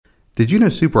Did you know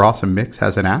Super Awesome Mix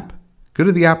has an app? Go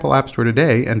to the Apple App Store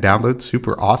today and download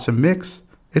Super Awesome Mix.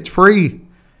 It's free.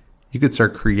 You could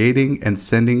start creating and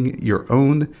sending your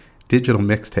own digital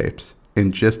mixtapes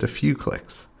in just a few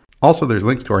clicks. Also, there's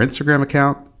links to our Instagram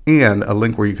account and a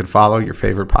link where you can follow your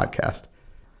favorite podcast.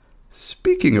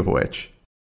 Speaking of which,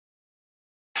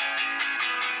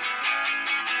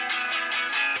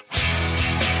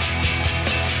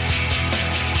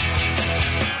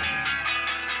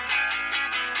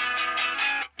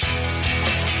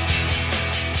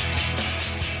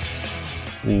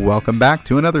 welcome back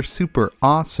to another Super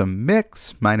Awesome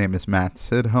Mix. My name is Matt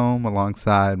Sidholm,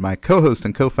 alongside my co-host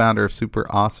and co-founder of Super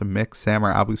Awesome Mix,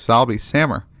 Samer Abu Salbi.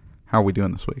 Samer, how are we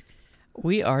doing this week?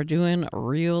 We are doing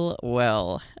real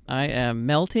well. I am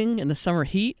melting in the summer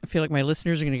heat. I feel like my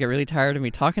listeners are going to get really tired of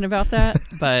me talking about that,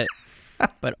 but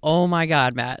oh my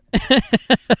God, Matt,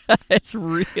 it's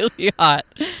really hot.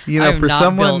 You know, for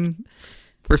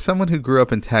someone who grew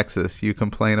up in Texas, you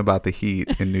complain about the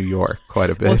heat in New York quite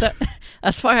a bit. Well,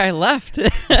 that's why I left.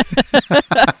 It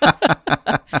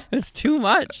was too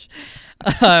much.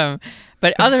 But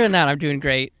other than that, I'm doing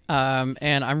great.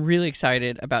 And I'm really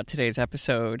excited about today's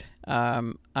episode.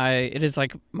 It is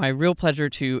like my real pleasure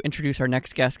to introduce our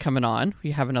next guest coming on.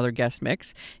 We have another guest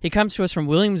mix. He comes to us from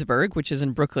Williamsburg, which is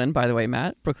in Brooklyn, by the way,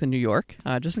 Matt. Brooklyn, New York.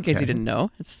 Just in case you didn't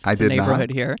know. It's a neighborhood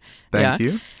here. Thank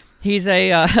you. He's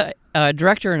a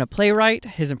director and a playwright.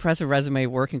 His impressive resume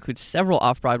work includes several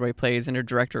off-Broadway plays in a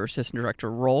director or assistant director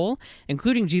role,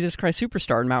 including Jesus Christ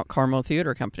Superstar and Mount Carmel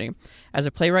Theater Company. As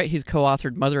a playwright, he's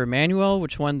co-authored Mother Emanuel,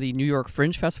 which won the New York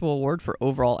Fringe Festival Award for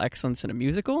Overall Excellence in a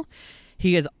Musical.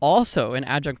 He is also an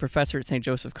adjunct professor at St.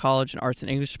 Joseph College in Arts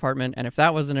and English Department, and if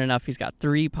that wasn't enough, he's got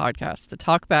 3 podcasts: The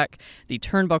Talkback, The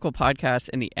Turnbuckle Podcast,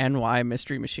 and The NY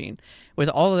Mystery Machine. With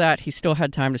all of that, he still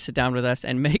had time to sit down with us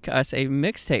and make us a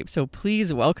mixtape. So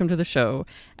please welcome to the show,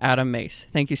 Adam Mace.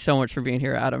 Thank you so much for being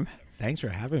here, Adam. Thanks for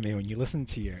having me. When you listen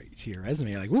to your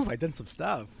resume, you're like, "Ooh, I've done some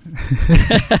stuff."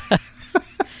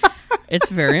 It's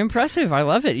very impressive. I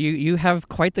love it. You have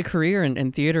quite the career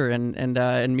in theater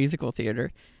and musical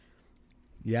theater.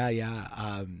 Yeah.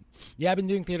 I've been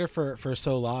doing theater for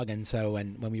so long, and so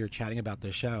when we were chatting about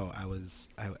the show, I was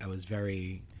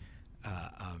very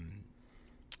I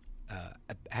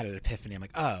had an epiphany. I'm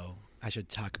like, oh, I should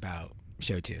talk about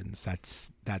show tunes.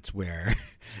 That's where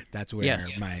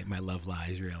Yes. my love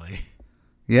lies, really.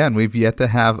 Yeah, and we've yet to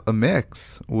have a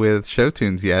mix with show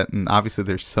tunes yet, and obviously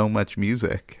there's so much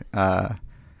music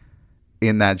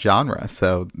in that genre.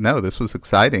 So no, this was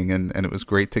exciting, and it was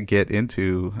great to get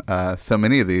into so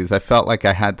many of these. I felt like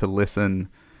I had to listen.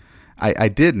 I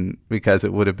didn't, because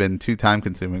it would have been too time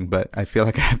consuming, but I feel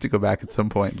like I have to go back at some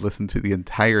point and listen to the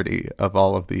entirety of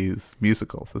all of these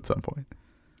musicals at some point.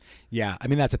 Yeah, I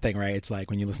mean, that's the thing, right? It's like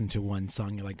when you listen to one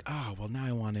song, you're like, oh, well, now I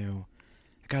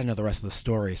got to know the rest of the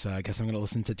story, so I guess I'm going to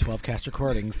listen to 12 cast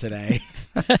recordings today.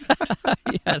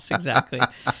 Yes, exactly.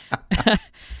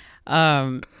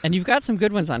 And you've got some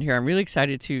good ones on here. I'm really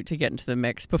excited to get into the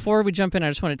mix. Before we jump in, I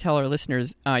just want to tell our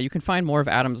listeners, you can find more of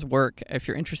Adam's work if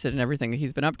you're interested in everything that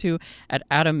he's been up to at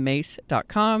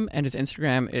adammace.com, and his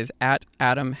Instagram is at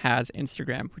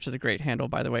adamhasinstagram, which is a great handle,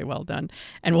 by the way. Well done.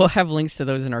 And we'll have links to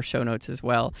those in our show notes as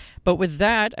well. But with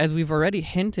that, as we've already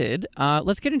hinted,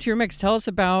 let's get into your mix. Tell us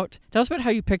about how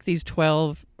you picked these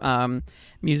 12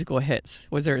 musical hits.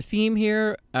 Was there a theme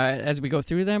here as we go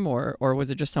through them, or was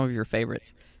it just some of your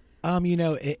favorites?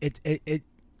 It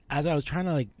as I was trying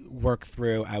to work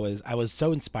through, I was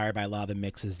so inspired by a lot of the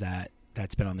mixes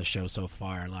that's been on the show so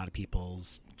far, a lot of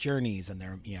people's journeys and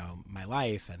their, my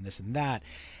life and this and that.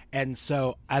 And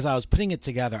so as I was putting it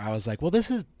together, I was like, well,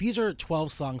 these are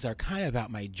 12 songs that are kind of about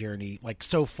my journey,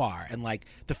 so far. And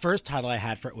the first title I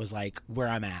had for it was Where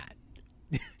I'm At.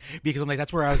 Because I'm like,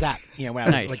 that's where I was at, when I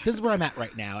was Nice. this is where I'm at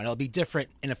right now, and it'll be different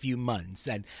in a few months.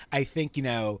 And I think,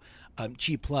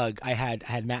 cheap plug, I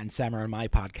had Matt and Samer on my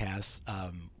podcast,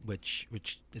 which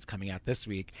is coming out this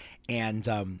week, and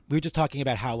we were just talking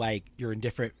about how you're in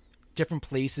different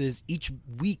places each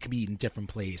week, be in different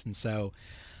place. And so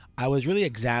I was really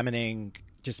examining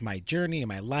just my journey and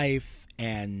my life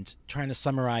and trying to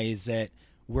summarize it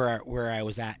where I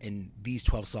was at in these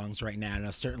 12 songs right now.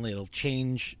 And certainly it'll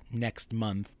change next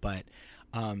month, but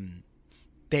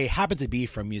they happen to be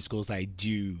from musicals I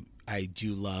do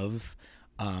love.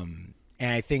 And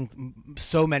I think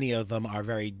so many of them are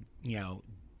very,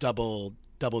 double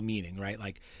meaning, right?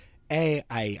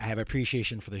 I have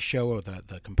appreciation for the show or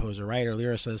the composer, writer,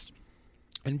 lyricist.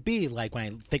 And B, when I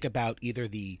think about either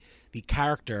the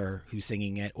character who's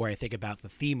singing it, or I think about the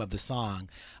theme of the song,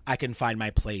 I can find my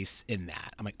place in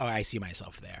that. I'm like, oh, I see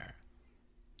myself there.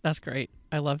 That's great.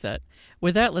 I love that.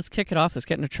 With that, let's kick it off. Let's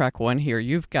get into track one here.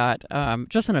 You've got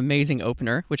just an amazing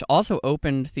opener, which also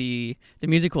opened the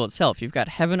musical itself. You've got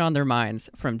Heaven on Their Minds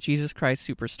from Jesus Christ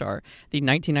Superstar, the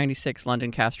 1996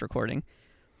 London cast recording.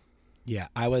 Yeah,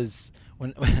 I was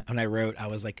when I wrote, I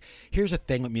was like, here's the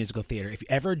thing with musical theater. If you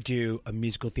ever do a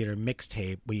musical theater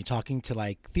mixtape, when you're talking to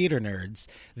like theater nerds,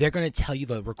 they're going to tell you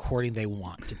the recording they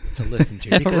want to listen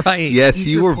to. Because right. Yes,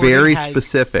 you were very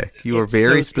specific. You were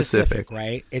very specific.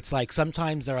 Right? It's like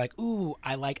sometimes they're like, ooh,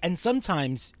 I like, and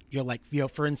sometimes you're like,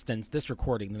 for instance, this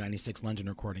recording, the 96 London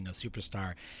recording of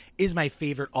Superstar, is my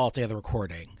favorite altogether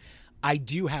recording. I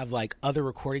do have like other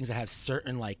recordings that have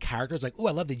certain like characters, like, oh,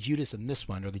 I love the Judas in this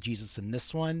one or the Jesus in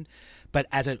this one, but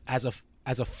as a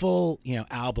full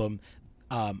album,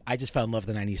 I just fell in love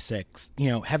with the 96.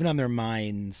 Heaven on Their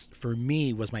Minds for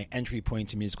me was my entry point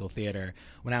to musical theater.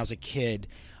 When I was a kid,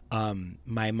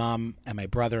 my mom and my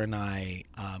brother and I,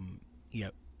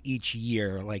 each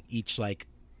year, like each like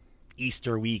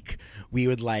Easter week, we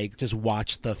would like just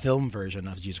watch the film version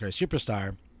of Jesus Christ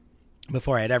Superstar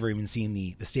before I had ever even seen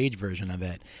the stage version of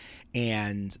it.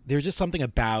 And there's just something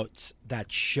about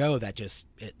that show that just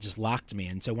locked me.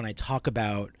 And so when I talk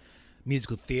about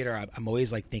musical theater, I'm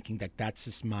always like thinking that that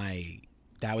was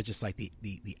just like the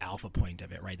alpha point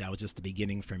of it, right? That was just the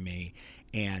beginning for me.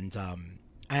 And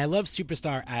I love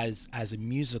Superstar as a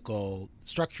musical.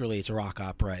 Structurally, it's a rock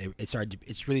opera.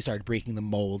 It's really started breaking the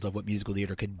mold of what musical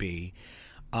theater could be.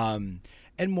 And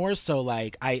more so,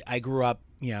 like I grew up,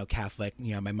 Catholic.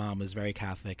 My mom was very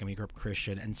Catholic, and we grew up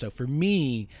Christian. And so for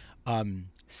me,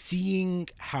 seeing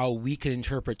how we could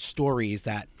interpret stories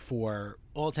that, for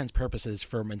all intents and purposes,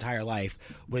 for my entire life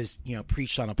was,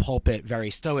 preached on a pulpit very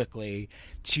stoically,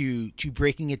 to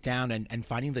breaking it down and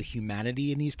finding the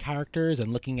humanity in these characters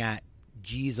and looking at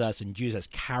Jesus and Jews as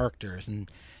characters.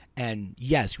 And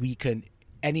yes, we can.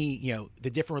 The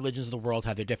different religions of the world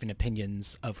have their different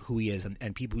opinions of who he is,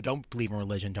 and people who don't believe in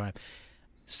religion don't have.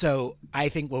 So I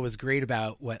think what was great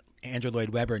about what Andrew Lloyd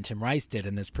Webber and Tim Rice did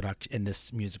in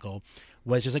this musical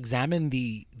was just examine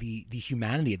the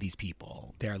humanity of these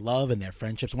people, their love and their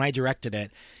friendships. When I directed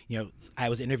it, I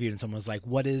was interviewed and someone was like,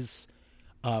 "What is,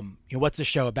 what's the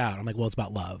show about?" I'm like, "Well, it's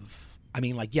about love." I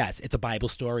mean, like, yes, it's a Bible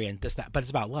story and this, that, but it's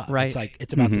about love. Right. It's like,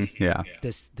 it's about Mm-hmm.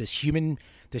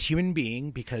 this human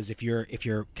being, because if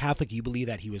you're Catholic, you believe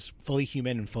that he was fully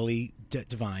human and fully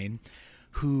divine,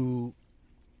 who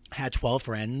had 12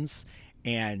 friends,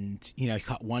 and he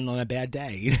caught one on a bad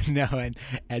day,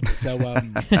 and so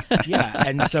yeah,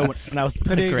 and so when I was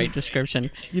putting a great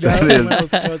description, when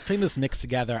I was putting this mix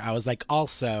together, I was like,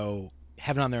 also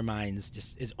Heaven on Their Minds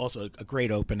just is also a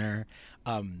great opener.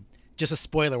 Just a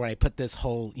spoiler, when I put this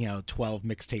whole 12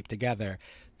 mixtape together,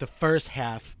 the first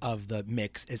half of the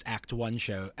mix is Act 1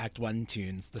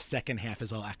 tunes. The second half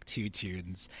is all Act 2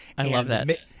 tunes. I love that.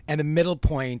 And the middle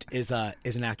point is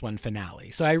an Act 1 finale.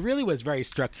 So I really was very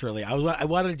structurally. I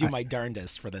wanted to do my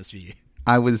darndest for this view.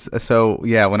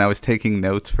 When I was taking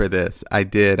notes for this, I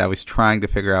was trying to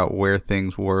figure out where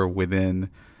things were within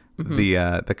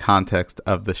the context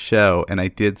of the show, and I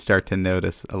did start to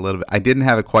notice a little bit. I didn't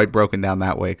have it quite broken down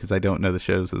that way because I don't know the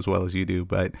shows as well as you do,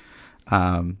 but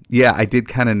I did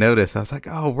kind of notice. I was like,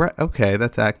 oh, right, okay,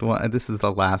 that's Act 1. This is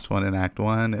the last one in Act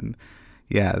 1, and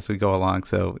as we go along.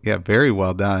 So very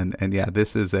well done. And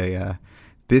this is a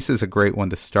great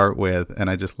one to start with, and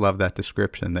I just love that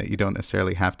description that you don't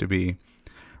necessarily have to be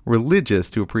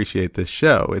religious to appreciate this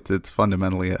show. It's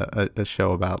fundamentally a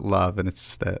show about love, and it's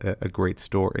just a great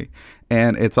story.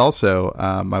 And it's also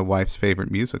my wife's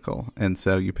favorite musical, and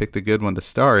so you picked a good one to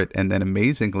start. And then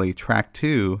amazingly, track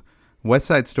 2, West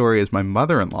Side Story, is my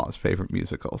mother-in-law's favorite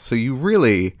musical. So you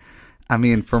really,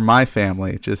 for my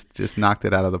family, just knocked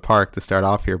it out of the park to start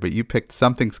off here. But you picked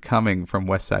Something's Coming from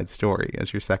West Side Story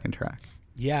as your second track.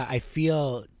 Yeah, I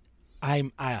feel I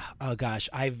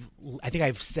think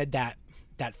I've said that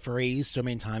phrase so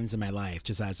many times in my life.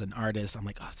 Just as an artist, I'm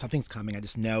like, oh, something's coming. I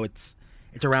just know it's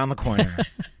around the corner.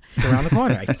 It's around the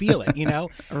corner. I feel it,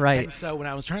 Right. And so when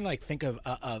I was trying to like think of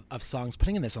songs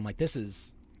putting in this, I'm like, this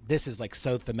is like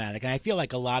so thematic. And I feel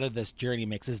like a lot of this journey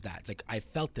mix is that. It's like I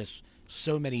felt this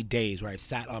so many days where I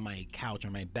sat on my couch or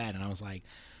my bed and I was like,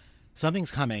 something's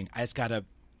coming. I just gotta,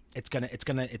 it's gonna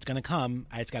come.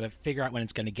 I just gotta figure out when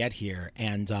it's gonna get here.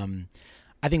 And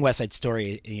I think West Side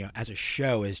Story, as a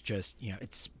show, is just,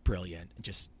 it's brilliant,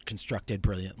 just constructed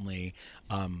brilliantly.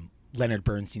 Leonard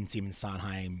Bernstein, Stephen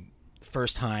Sondheim,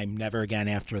 first time, never again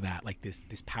after that. Like this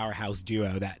powerhouse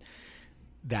duo that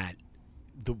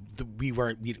we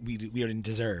didn't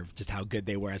deserve, just how good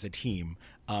they were as a team.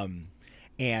 For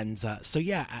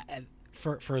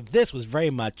this was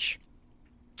very much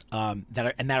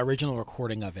that original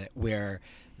recording of it, where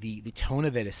the tone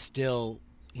of it is still,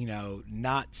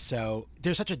 not so.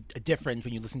 There's such a difference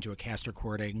when you listen to a cast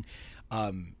recording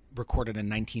recorded in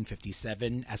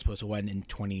 1957 as opposed to one in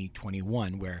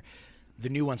 2021, where the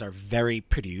new ones are very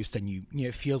produced, and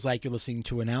it feels like you're listening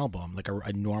to an album, like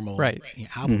a normal right.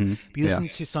 Album. Mm-hmm. But you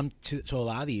listen to a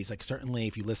lot of these, like certainly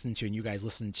if you listen to, and you guys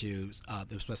listen to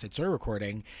the West Side Story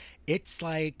recording, it's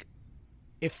like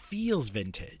it feels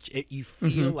vintage. You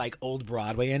feel like old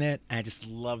Broadway in it, and I just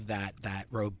love that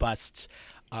robust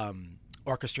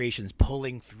orchestrations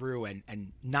pulling through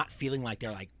and not feeling like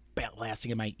they're like blasting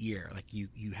in my ear. Like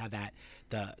you have that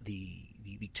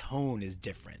the tone is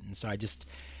different, and so it just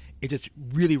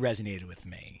really resonated with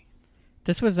me.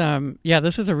 This was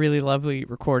this was a really lovely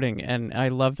recording, and I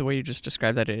love the way you just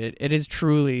described that. It is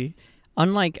truly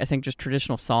unlike, I think, just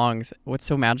traditional songs. What's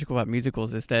so magical about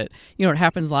musicals is that, it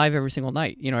happens live every single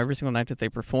night, every single night that they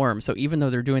perform. So even though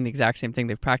they're doing the exact same thing,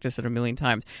 they've practiced it a million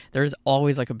times, there's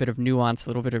always like a bit of nuance, a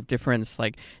little bit of difference,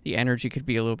 like the energy could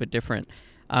be a little bit different.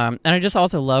 And I just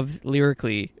also love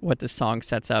lyrically what this song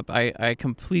sets up. I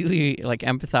completely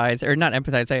empathize, or not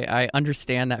empathize. I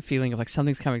understand that feeling of like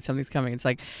something's coming. It's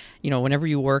like, whenever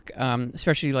you work,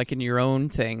 especially like in your own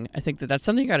thing, I think that's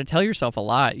something you got to tell yourself a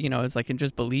lot. It's like, and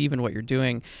just believe in what you're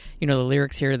doing. The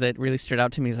lyrics here that really stood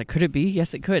out to me is like, could it be?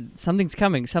 Yes, it could. Something's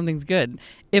coming. Something's good.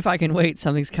 If I can wait,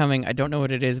 something's coming. I don't know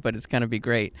what it is, but it's gonna be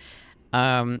great.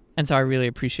 And so I really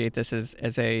appreciate this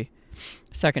as a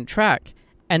second track.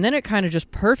 And then it kind of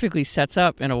just perfectly sets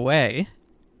up, in a way,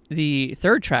 the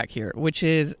third track here, which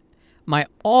is my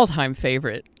all-time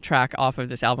favorite track off of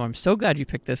this album. I'm so glad you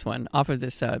picked this one off of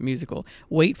this musical,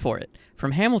 Wait For It,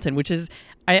 from Hamilton, which is,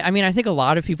 I think a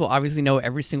lot of people obviously know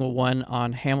every single one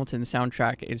on Hamilton's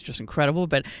soundtrack is just incredible,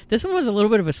 but this one was a little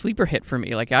bit of a sleeper hit for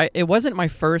me. It wasn't my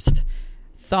first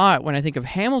thought when I think of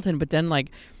Hamilton, but then,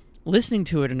 listening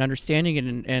to it and understanding it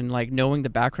and knowing the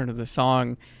background of the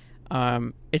song,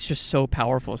 it's just so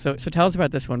powerful. So tell us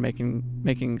about this one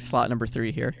making slot number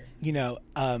 3 here.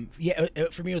 For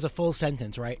me it was a full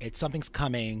sentence, right? It's something's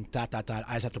coming, ... I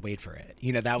just have to wait for it.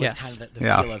 That was kind of the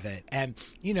feel of it. And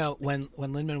when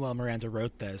Lin-Manuel Miranda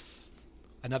wrote this,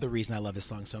 another reason I love this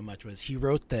song so much was he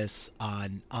wrote this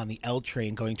on the L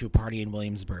train going to a party in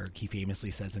Williamsburg. He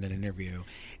famously says in an interview,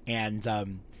 and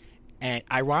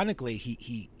ironically,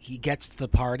 he gets to the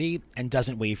party and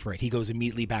doesn't wait for it. He goes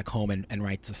immediately back home and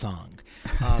writes a song.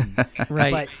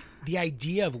 Right. But the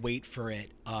idea of wait for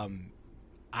it,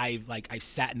 I've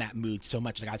sat in that mood so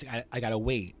much. I gotta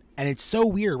wait, and it's so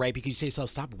weird, right? Because you say, "So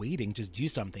stop waiting, just do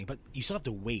something," but you still have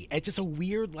to wait. It's just a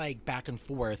weird back and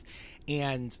forth,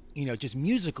 and just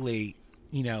musically,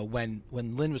 when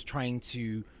Lin was trying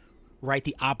to write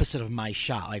the opposite of My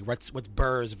Shot, what's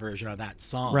Burr's version of that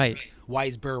song, right? Why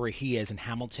is Burr where he is and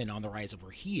Hamilton on the rise of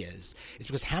where he is? It's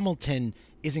because Hamilton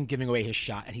isn't giving away his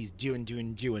shot, and he's doing,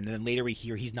 and then later we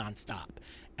hear he's nonstop,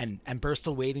 and Burr's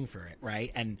still waiting for it,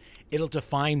 right? And it'll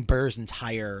define Burr's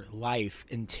entire life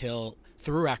until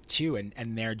through Act 2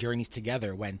 and their journeys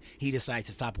together, when he decides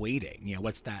to stop waiting.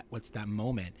 What's that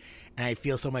moment? And I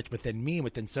feel so much within me and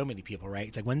within so many people, right?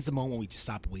 It's like, when's the moment when we just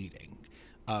stop waiting?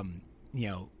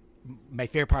 My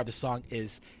favorite part of the song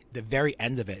is the very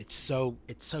end of it. It's so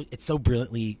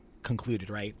brilliantly concluded,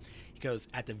 right? He goes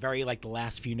at the very the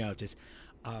last few notes is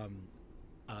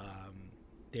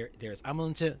there's I'm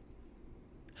willing to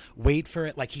wait for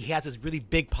it. He has this really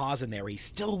big pause in there where he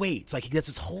still waits. He does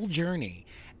this whole journey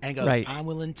and goes, right. I'm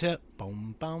willing to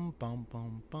boom boom boom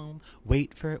boom boom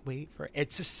wait for it.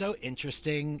 It's just so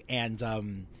interesting,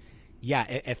 and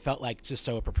it felt like just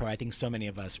so apropos. I think so many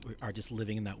of us are just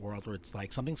living in that world where it's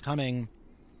like something's coming.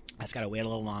 I just got to wait a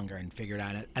little longer and figure it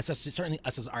out. Certainly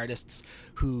us as artists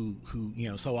who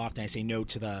so often I say no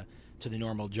to the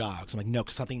normal jogs. I'm like, no,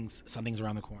 'cause something's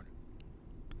around the corner.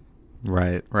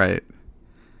 Right.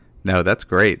 No, that's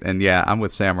great. And yeah, I'm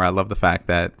with Samurai. I love the fact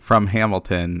that from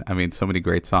Hamilton, so many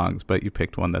great songs, but you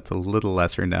picked one that's a little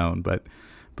lesser known, but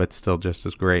still just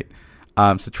as great.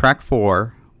 So track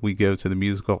 4. We go to the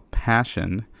musical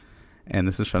Passion, and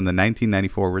this is from the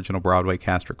 1994 original Broadway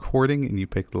cast recording, and you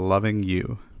picked Loving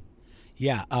You.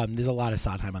 Yeah, there's a lot of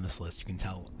Sondheim on this list. You can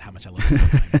tell how much I love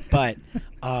Sondheim. But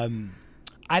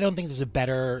I don't think there's a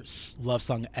better love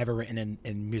song ever written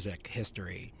in music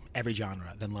history, every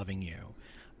genre, than Loving You.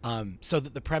 So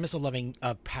the premise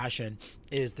of Passion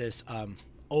is this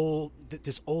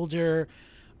older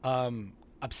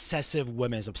obsessive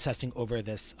woman is obsessing over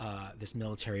this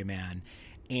military man,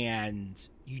 and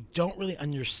you don't really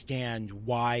understand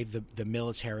why the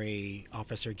military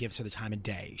officer gives her the time of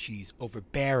day. She's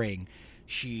overbearing,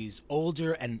 she's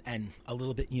older, and a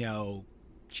little bit,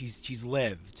 she's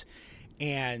lived,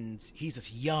 And he's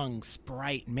this young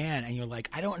sprite man, and you're like,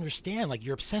 I don't understand. Like,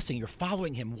 you're obsessing, you're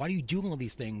following him. Why are you doing all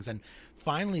these things? And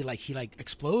finally, like, he like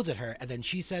explodes at her, and then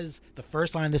she says the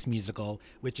first line of this musical,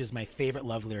 which is my favorite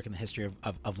love lyric in the history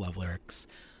of love lyrics: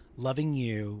 "Loving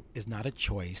you is not a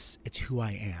choice; it's who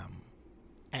I am."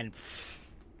 And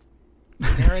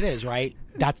there it is, right?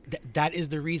 That is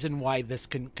the reason why this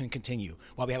can continue,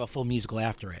 why we have a full musical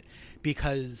after it,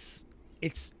 because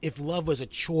it's, if love was a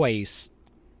choice,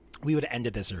 we would have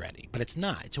ended this already, but it's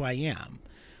not. It's who I am.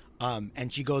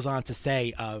 And she goes on to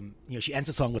say, she ends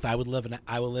the song with, I will live and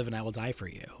I will die for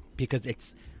you, because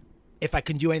it's, if I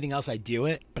can do anything else, I do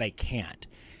it, but I can't.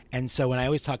 And so when I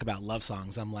always talk about love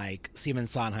songs, I'm like, Stephen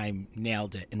Sondheim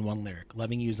nailed it in one lyric: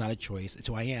 loving you is not a choice, it's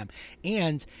who I am.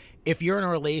 And if you're in a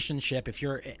relationship, if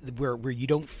you're where you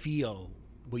don't feel,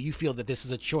 where you feel that this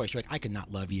is a choice, you're like, I could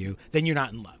not love you, then you're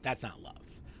not in love. That's not love.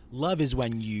 Love is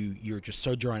when you're just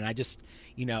so drawn. I just,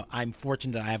 I'm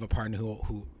fortunate that I have a partner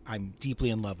who I'm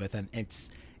deeply in love with, and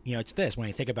it's, it's this. When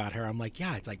I think about her, I'm like,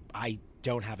 yeah, it's like I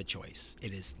don't have a choice.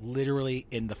 It is literally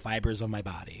in the fibers of my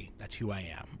body. That's who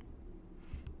I am.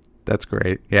 That's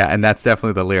great. Yeah, and that's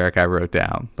definitely the lyric I wrote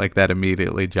down. Like, that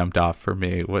immediately jumped off for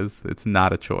me was, it's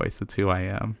not a choice, it's who I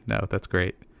am. No, that's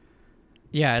great.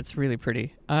 Yeah, it's really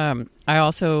pretty. I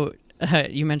also,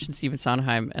 you mentioned Stephen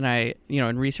Sondheim, and I,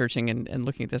 in researching and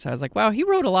looking at this, I was like, wow, he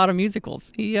wrote a lot of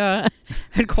musicals. He had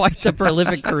quite the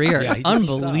prolific career. Yeah,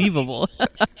 unbelievable.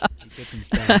 He did some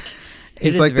stuff.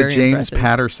 He's like the James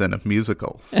Patterson of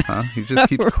musicals. Huh? He just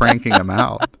keeps cranking them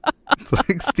out. It's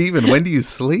like, Stephen, when do you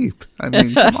sleep? I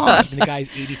mean, come on. The guy's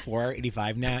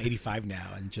 85 now,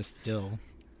 and just still.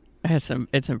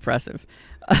 It's impressive.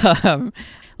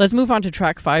 Let's move on to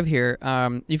track 5 here.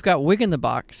 You've got Wig in the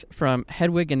Box from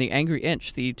Hedwig and the Angry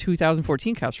Inch, the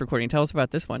 2014 cast recording. Tell us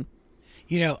about this one.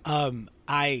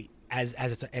 I it's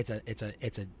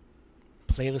a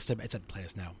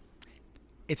playlist now.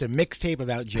 It's a mixtape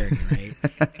about Journey, right?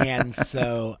 And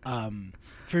so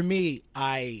for me,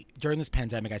 during this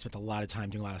pandemic, I spent a lot of time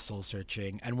doing a lot of soul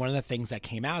searching. And one of the things that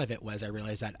came out of it was I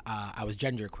realized that I was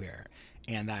genderqueer,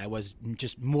 and that I was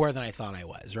just more than I thought I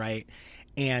was, right?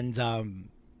 And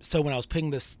so when I was putting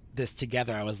this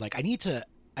together, I was like, I need to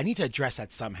address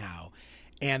that somehow.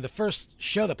 And the first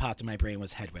show that popped in my brain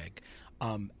was Hedwig.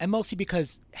 And mostly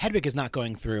because Hedwig is not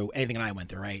going through anything that I went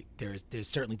through, right? There's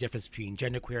certainly difference between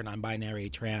genderqueer, non-binary,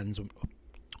 trans,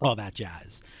 all that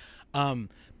jazz.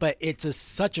 But it's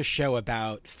such a show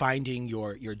about finding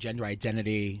your gender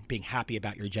identity, being happy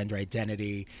about your gender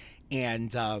identity, and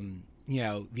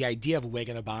the idea of a wig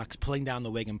in a box, pulling down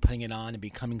the wig and putting it on and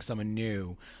becoming someone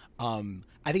new.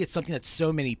 I think it's something that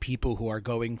so many people who are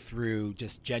going through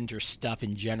just gender stuff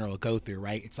in general go through,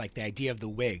 right? It's like the idea of the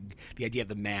wig, the idea of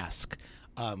the mask.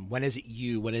 When is it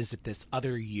you? When is it this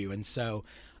other you? And so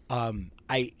when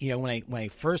I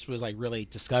first was like really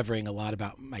discovering a lot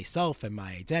about myself and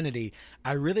my identity,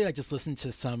 I really just listened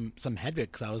to some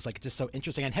Hedwig, because I was like, just so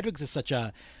interesting. And Hedwig is such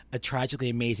a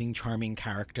tragically amazing, charming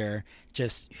character,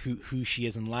 just who she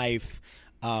is in life,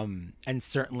 and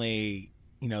certainly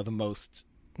the most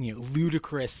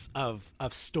ludicrous of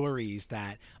stories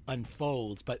that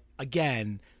unfolds, but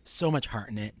again, so much heart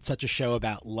in it. Such a show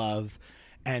about love,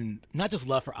 and not just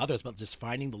love for others, but just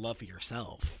finding the love for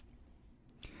yourself.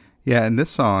 Yeah, and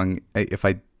this song, if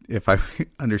I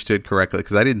understood correctly,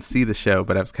 because I didn't see the show,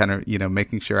 but I was kind of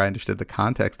making sure I understood the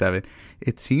context of it.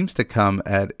 It seems to come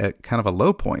at kind of a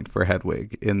low point for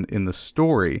Hedwig in the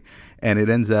story, and it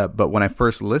ends up. But when I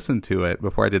first listened to it,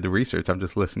 before I did the research, I'm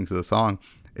just listening to the song.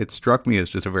 It struck me as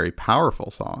just a very powerful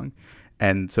song.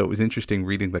 And so it was interesting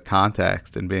reading the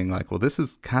context and being like, well, this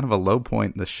is kind of a low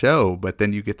point in the show, but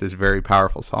then you get this very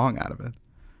powerful song out of it.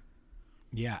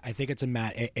 Yeah, I think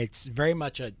it's very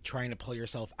much a trying to pull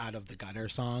yourself out of the gutter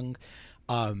song.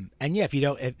 And yeah, if you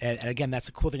don't, and again, that's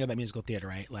the cool thing about musical theater,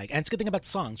 right? Like, and it's a good thing about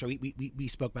songs, right? We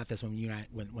spoke about this when you and I,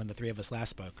 when the three of us last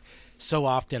spoke. So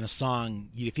often a song,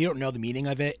 if you don't know the meaning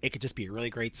of it, it could just be a really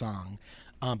great song.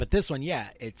 But this one, yeah,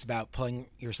 it's about pulling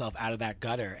yourself out of that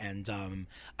gutter. And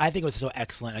I think it was so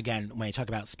excellent, again, when you talk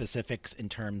about specifics in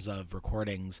terms of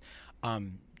recordings,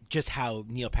 just how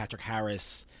Neil Patrick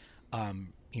Harris,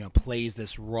 plays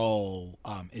this role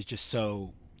is just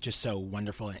so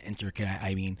wonderful and intricate.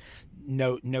 I mean,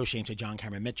 no shame to John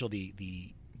Cameron Mitchell,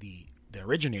 the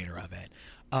originator of it.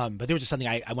 But there was just something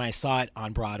when I saw it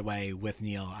on Broadway with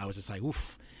Neil, I was just like,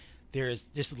 oof. There's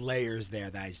just layers there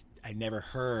that I never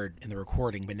heard in the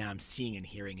recording, but now I'm seeing and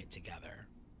hearing it together.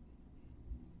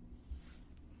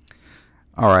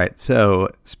 All right. So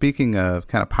speaking of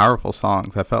kind of powerful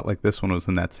songs, I felt like this one was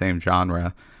in that same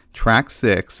genre. Track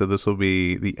 6, so this will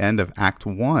be the end of Act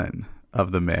 1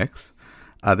 of the mix,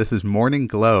 This is Morning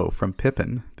Glow from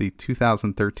Pippin, the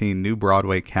 2013 new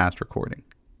Broadway cast recording.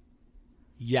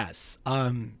 Yes.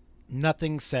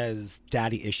 Nothing says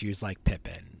daddy issues like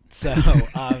Pippin. So,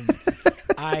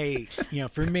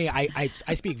 for me, I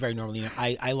speak very normally.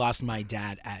 I lost my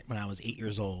dad when I was 8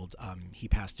 years old. He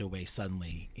passed away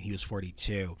suddenly. He was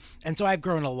 42. And so I've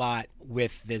grown a lot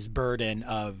with this burden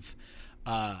of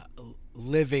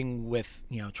living with,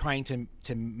 trying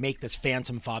to make this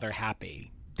phantom father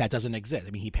happy. That doesn't exist.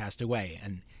 I mean, he passed away,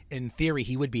 and in theory,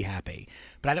 he would be happy,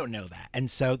 but I don't know that.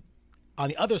 And so, on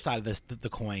the other side of the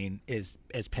coin is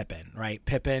Pippin, right?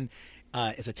 Pippin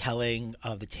is a telling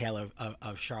of the tale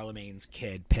of Charlemagne's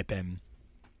kid, Pippin.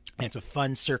 And it's a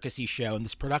fun circusy show, and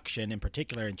this production, in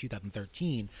particular, in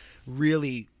 2013,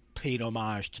 really paid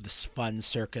homage to this fun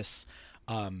circus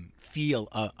feel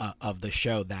of the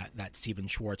show that Stephen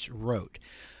Schwartz wrote.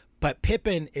 But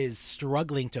Pippin is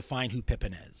struggling to find who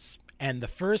Pippin is. And the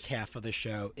first half of the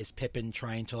show is Pippin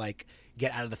trying to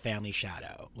get out of the family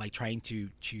shadow, trying to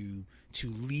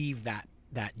leave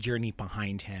that journey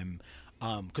behind him,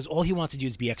 because all he wants to do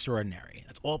is be extraordinary.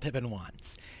 That's all Pippin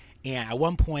wants. And at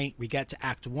one point we get to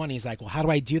Act 1. He's like, well, how do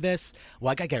I do this?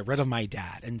 Well, I gotta get rid of my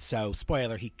dad. And so,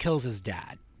 spoiler, he kills his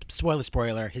dad.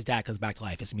 Spoiler, his dad comes back to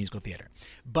life. It's a musical theater.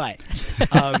 But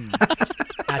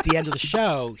at the end of the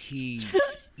show, he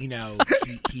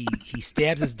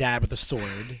stabs his dad with a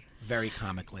sword, very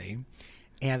comically.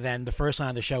 And then the first line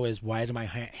of the show is, why do my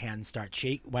hands start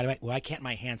shake? Why can't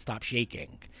my hands stop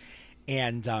shaking?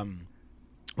 And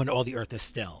when all the earth is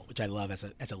still, which I love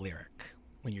as a lyric,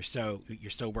 when you're so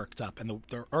worked up and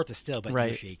the earth is still, but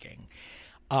you're shaking.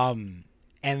 And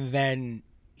then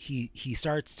he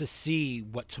starts to see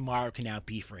what tomorrow can now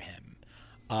be for him.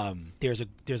 There's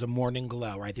a morning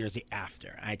glow, right? There's the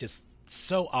after. I just,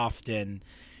 so often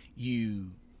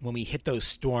when we hit those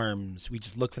storms, we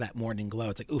just look for that morning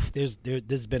glow. It's like, oof, there's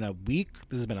been a week,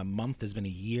 this has been a month, there's been a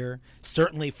year.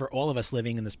 Certainly for all of us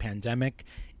living in this pandemic,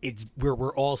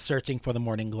 we're all searching for the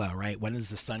morning glow, right? When does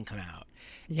the sun come out?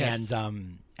 Yes.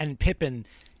 And Pippin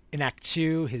in Act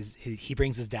 2, he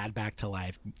brings his dad back to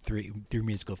life through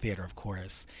musical theater, of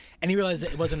course. And he realized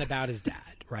that it wasn't about his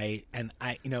dad, right? And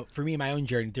for me, my own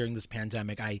journey during this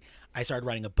pandemic, I started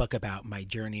writing a book about my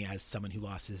journey as someone who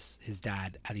lost his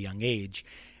dad at a young age.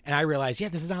 And I realized,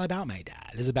 this is not about my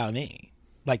dad. This is about me.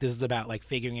 This is about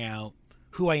figuring out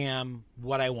who I am,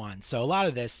 what I want. So a lot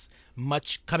of this,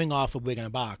 much coming off of Wig in a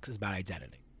Box, is about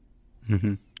identity.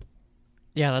 Mm-hmm.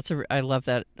 Yeah, I love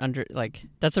that.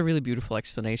 That's a really beautiful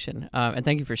explanation, and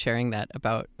thank you for sharing that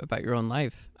about your own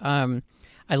life. I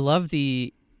love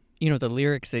the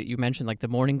lyrics that you mentioned, like the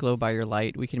morning glow by your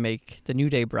light, we can make the new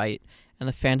day bright, and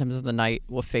the phantoms of the night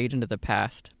will fade into the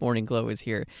past. Morning glow is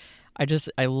here.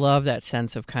 I love that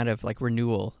sense of kind of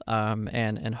renewal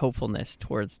and hopefulness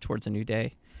towards a new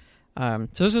day. So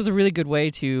this was a really good way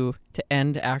to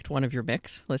end Act 1 of your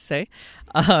mix, let's say.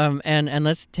 And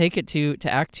let's take it to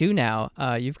Act 2 now.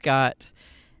 You've got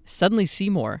Suddenly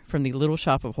Seymour from the Little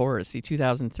Shop of Horrors, the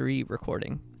 2003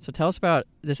 recording. So tell us about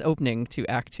this opening to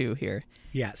Act 2 here.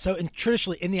 Yeah, so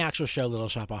traditionally in the actual show Little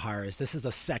Shop of Horrors, this is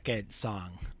the second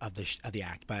song of the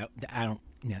act, but I don't,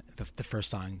 the first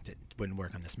song wouldn't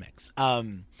work on this mix.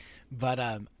 But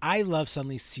I love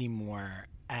Suddenly Seymour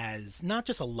as not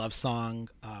just a love song,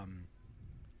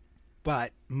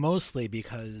 but mostly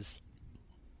because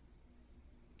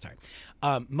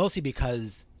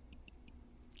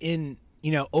in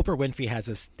Oprah Winfrey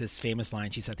has this famous line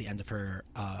she said at the end of her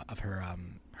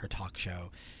talk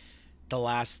show.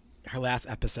 Her last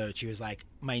episode, she was like,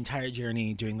 my entire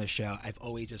journey doing this show, I've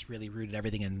always just really rooted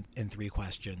everything in three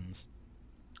questions.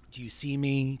 Do you see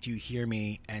me? Do you hear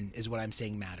me? And is what I'm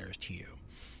saying matters to you?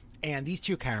 And these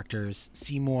two characters,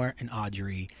 Seymour and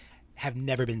Audrey, have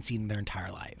never been seen in their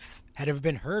entire life, had never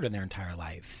been heard in their entire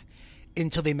life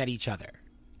until they met each other.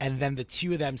 And then the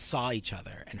two of them saw each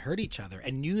other and heard each other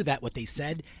and knew that what they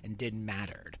said and did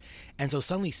mattered. And so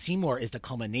Suddenly Seymour is the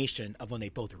culmination of when they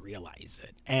both realize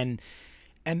it. And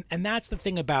that's the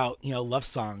thing about, love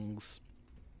songs,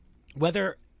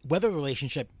 whether a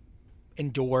relationship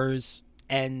endures,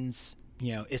 ends,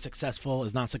 is successful,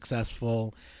 is not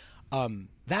successful.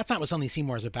 That's not what Suddenly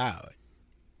Seymour is about.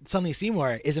 Suddenly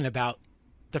Seymour isn't about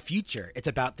the future. It's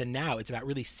about the now. It's about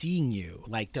really seeing you.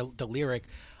 Like the lyric,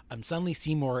 Suddenly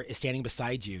Seymour is standing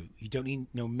beside you. You don't need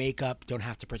no makeup, don't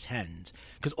have to pretend.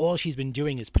 Because all she's been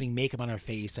doing is putting makeup on her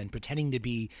face and pretending to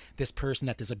be this person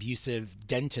that this abusive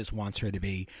dentist wants her to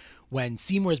be, when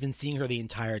Seymour's been seeing her the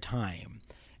entire time.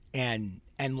 And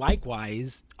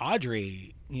likewise,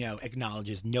 Audrey,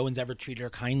 acknowledges no one's ever treated her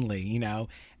kindly,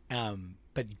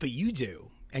 but you do.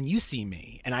 and you see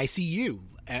me, and I see you,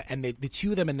 and the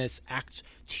two of them in this Act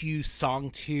 2, Song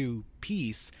 2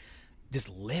 piece just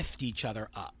lift each other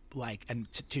up, like,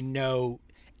 and to know,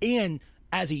 and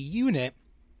as a unit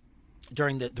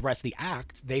during the rest of the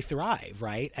act, they thrive,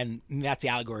 right? And that's the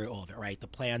allegory of all of it, right? The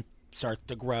plan starts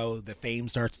to grow, the fame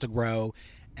starts to grow,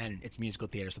 and it's musical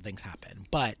theater, so things happen.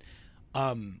 But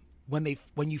when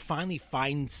you finally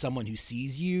find someone who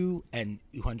sees you and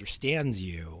who understands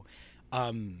you,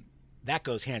 that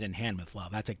goes hand in hand with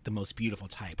love. That's like the most beautiful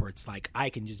type, where it's like, I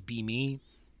can just be me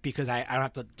because I don't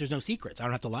have to, there's no secrets. I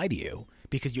don't have to lie to you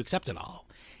because you accept it all.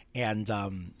 And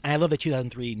I love the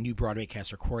 2003 new Broadway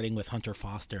cast recording with Hunter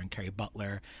Foster and Carrie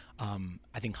Butler.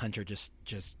 I think Hunter just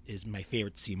is my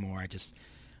favorite Seymour. Just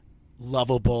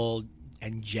lovable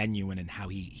and genuine in how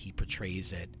he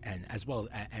portrays it, and as well,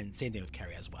 and same thing with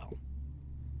Carrie as well.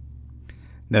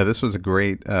 No, this was a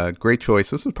great choice.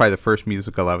 This was probably the first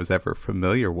musical I was ever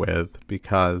familiar with,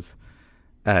 because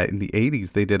in the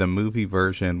 80s they did a movie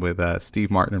version with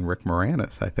Steve Martin and Rick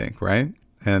Moranis, I think, right?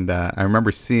 And I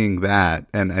remember seeing that,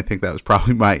 and I think that was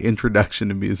probably my introduction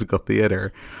to musical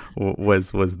theater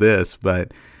was this.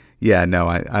 But yeah, no,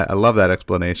 I love that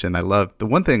explanation. The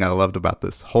one thing I loved about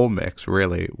this whole mix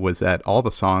really was that all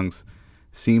the songs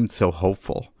seemed so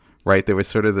hopeful, right? There was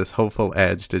sort of this hopeful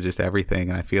edge to just everything,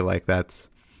 and I feel like that's,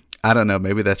 I don't know,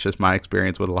 maybe that's just my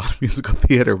experience with a lot of musical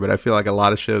theater, but I feel like a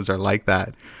lot of shows are like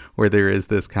that, where there is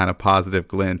this kind of positive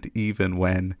glint even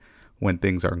when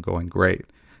things aren't going great.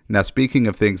 Now, speaking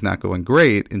of things not going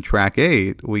great, in track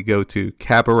 8, we go to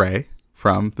Cabaret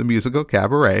from the musical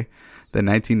Cabaret, the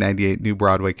 1998 New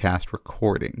Broadway cast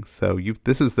recording. So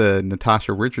this is the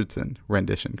Natasha Richardson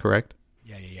rendition, correct?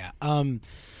 Yeah.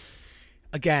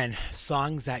 Again,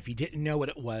 songs that if you didn't know what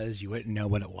it was, you wouldn't know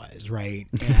what it was, right?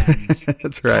 And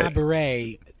that's right.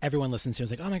 Cabaret, everyone listens to it,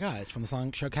 it's like, oh my God, it's from the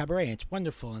song show Cabaret, and it's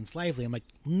wonderful and it's lively. I'm like,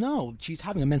 no, she's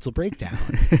having a mental breakdown.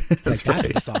 That's right.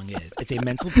 What the song is. It's a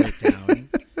mental breakdown.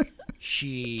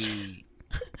 She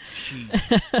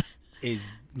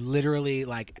is literally,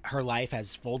 like, her life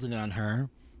has folded in on her.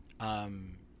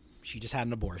 She just had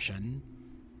an abortion,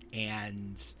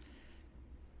 and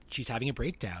she's having a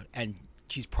breakdown, and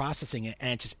she's processing it,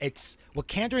 and it's what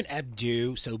Kander and Ebb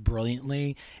do so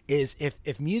brilliantly is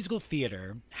if musical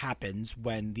theater happens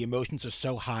when the emotions are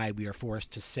so high we are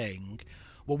forced to sing,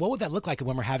 well, what would that look like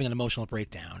when we're having an emotional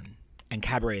breakdown? And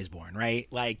Cabaret is born, right?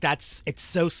 Like, it's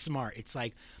so smart. It's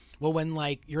like, well, when,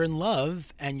 like, you're in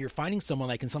love and you're finding someone,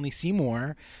 like in Suddenly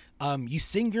Seymour, you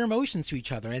sing your emotions to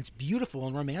each other, and it's beautiful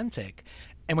and romantic.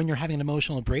 And when you're having an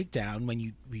emotional breakdown, when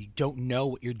you don't know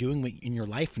what you're doing in your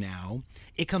life now,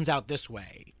 it comes out this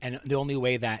way. And the only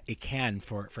way that it can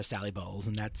for Sally Bowles,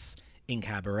 and that's in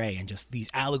Cabaret, and just these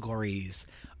allegories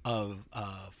of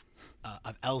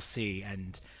Elsie,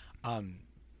 and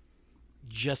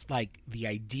just like the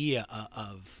idea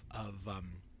of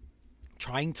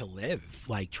trying to live,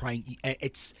 like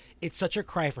it's such a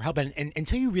cry for help, and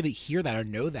until you really hear that or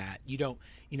know that, you don't,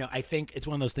 I think it's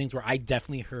one of those things where I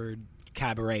definitely heard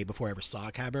Cabaret before I ever saw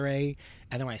Cabaret,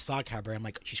 and then when I saw Cabaret, I'm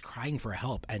like, she's crying for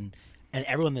help, and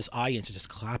everyone in this audience is just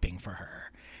clapping for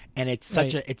her, and it's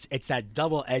such it's that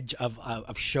double edge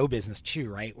of show business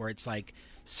too, right? Where it's like,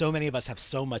 so many of us have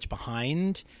so much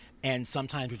behind, and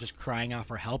sometimes we're just crying out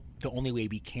for help the only way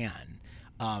we can.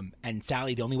 And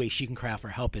Sally, the only way she can cry out for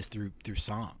help is through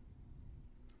song.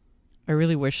 I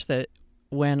really wish that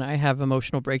when I have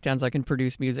emotional breakdowns, I can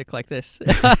produce music like this.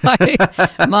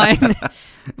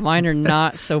 Mine are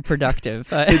not so productive.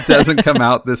 It doesn't come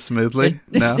out this smoothly?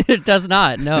 No? It does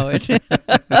not, no.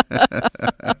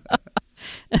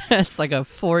 It's like a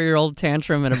 4-year-old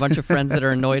tantrum and a bunch of friends that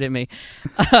are annoyed at me.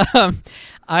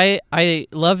 I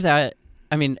love that.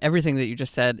 I mean, everything that you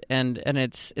just said, and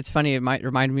it's funny. It might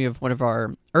remind me of one of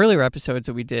our earlier episodes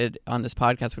that we did on this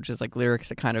podcast, which is like lyrics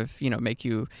that kind of make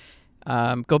you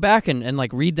go back and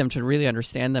like read them to really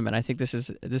understand them. And I think this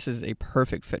is a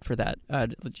perfect fit for that.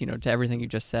 To everything you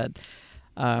just said,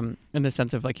 in the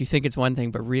sense of like you think it's one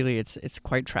thing, but really it's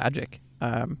quite tragic.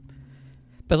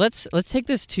 But let's take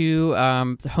this to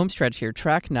the home stretch here.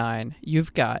 Track 9,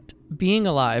 you've got Being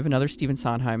Alive, another Stephen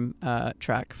Sondheim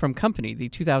track from Company, the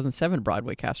 2007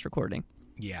 Broadway cast recording.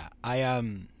 Yeah,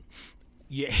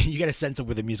 you get a sense of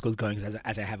where the musical's going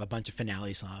as I have a bunch of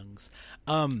finale songs.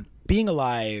 Being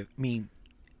Alive, I mean,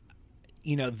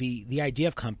 the idea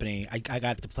of Company, I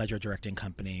got the pleasure of directing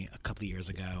Company a couple of years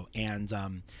ago, and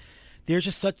there's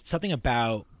just something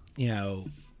about,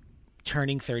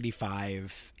 turning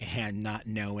 35 and not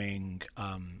knowing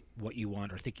what you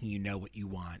want, or thinking you know what you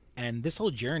want. And this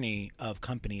whole journey of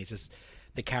Company is just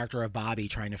the character of Bobby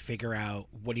trying to figure out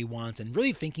what he wants, and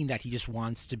really thinking that he just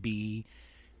wants to be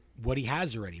what he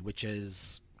has already, which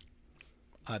is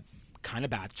a kind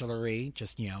of bachelor-y,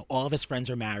 just, all of his friends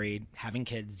are married, having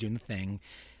kids, doing the thing,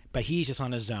 but he's just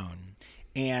on his own.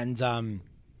 And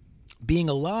Being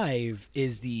Alive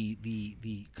is the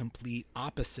complete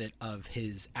opposite of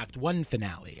his Act 1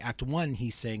 finale. Act 1, he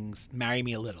sings Marry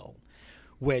Me a Little,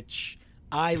 which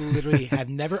I literally have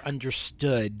never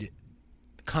understood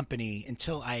Company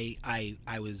until I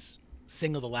was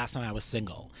single the last time I was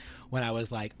single, when I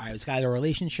was like, I was got a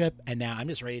relationship and now I'm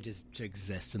just ready to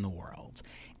exist in the world.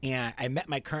 And I met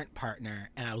my current partner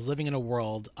and I was living in a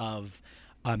world of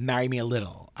Marry Me a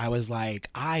Little. I was like,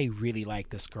 I really like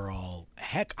this girl.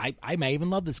 Heck, I might even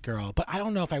love this girl, but I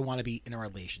don't know if I want to be in a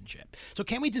relationship. So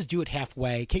can't we just do it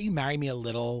halfway? Can't you marry me a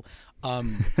little?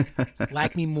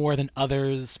 Like me more than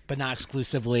others, but not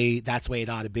exclusively. That's the way it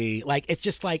ought to be. Like, it's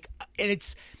just like,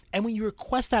 and when you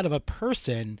request that of a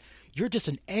person, you're just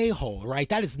an a-hole, right?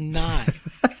 That is not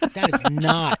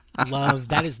love.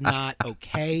 That is not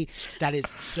okay. That is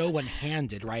so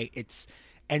one-handed, right?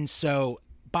 And so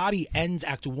Bobby ends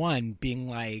Act 1 being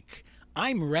like,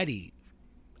 I'm ready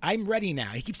now.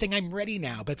 He keeps saying, I'm ready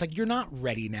now. But it's like, you're not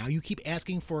ready now. You keep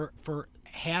asking for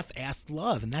half-assed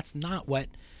love. And that's not what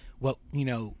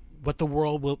the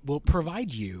world will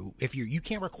provide you. If you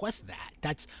can't request that.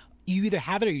 That's, you either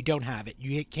have it or you don't have it.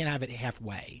 You can't have it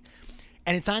halfway.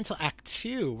 And it's not until Act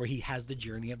 2 where he has the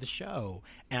journey of the show.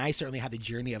 And I certainly had the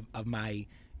journey of my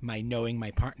knowing my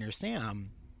partner,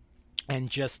 Sam, and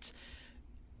just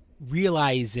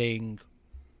realizing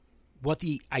what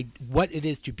it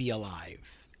is to be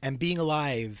alive. And being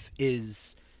alive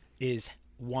is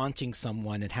wanting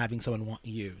someone and having someone want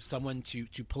you, someone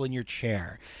to pull in your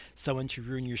chair, someone to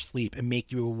ruin your sleep and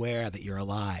make you aware that you're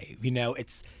alive.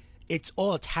 It's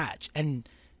all attached, and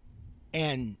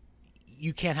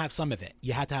you can't have some of it.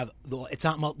 You have to have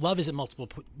love isn't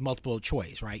multiple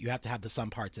choice, right? You have to have the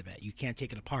some parts of it. You can't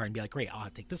take it apart and be like, great,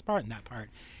 I'll take this part and that part.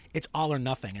 It's all or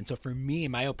nothing. And so for me,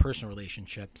 in my own personal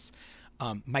relationships,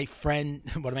 one of my friend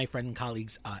and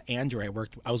colleagues, Andrew,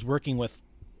 I was working with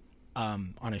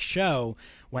on a show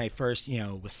when I first,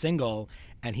 was single,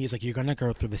 and he's like, you're going to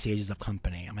go through the stages of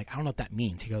Company. I'm like, I don't know what that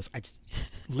means. He goes,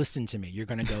 listen to me. You're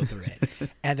going to go through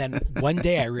it. And then one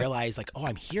day I realized, like, oh,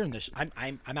 I'm here in this.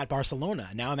 I'm at Barcelona.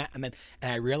 Now and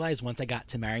I realized once I got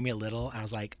to Marry Me a Little, I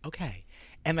was like, okay.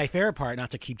 And my favorite part, not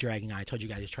to keep dragging on, I told you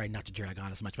guys to try not to drag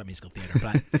on as much about musical theater,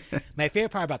 but my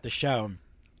favorite part about the show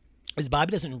is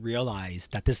Bobby doesn't realize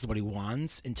that this is what he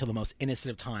wants until the most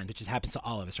innocent of times, which just happens to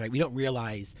all of us, right? We don't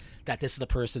realize that this is the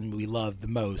person we love the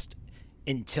most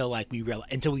until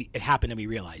it happened and we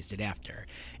realized it after.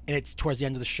 And it's towards the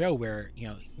end of the show where,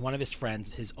 one of his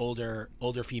friends, his older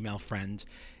female friend,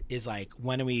 is like,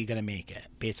 when are we going to make it?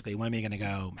 Basically, when are we going to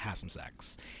go have some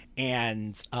sex?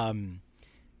 And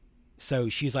so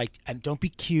she's like, and don't be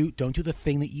cute. Don't do the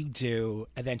thing that you do.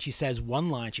 And then she says one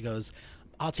line. She goes,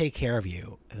 I'll take care of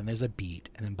you. And then there's a beat.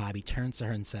 And then Bobby turns to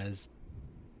her and says,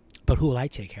 but who will I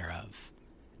take care of?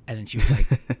 And then she was like,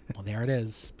 well, there it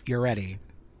is. You're ready.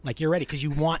 Like, you're ready because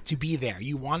you want to be there.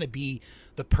 You want to be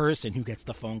the person who gets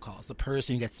the phone calls, the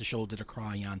person who gets the shoulder to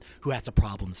cry on, who has to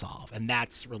problem solve. And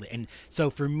that's really, and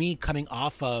so for me, coming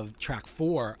off of track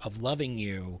 4 of Loving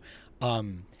You,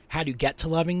 how do you get to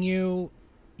loving you?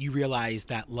 You realize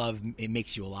that love, it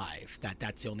makes you alive.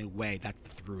 That's the only way. That's the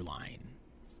through line.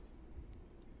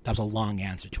 That was a long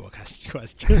answer to a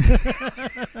question.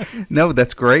 No,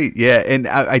 that's great. Yeah, and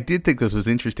I did think this was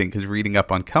interesting because reading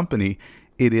up on Company,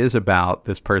 it is about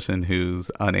this person who's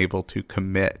unable to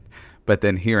commit. But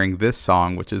then hearing this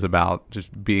song, which is about just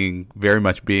very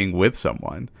much being with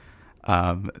someone,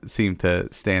 seemed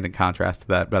to stand in contrast to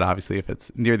that. But obviously, if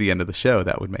it's near the end of the show,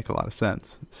 that would make a lot of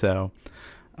sense. So,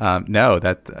 no,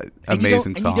 that's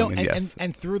amazing song.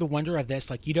 And through the wonder of this,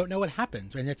 like, you don't know what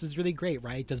happens. And this is really great,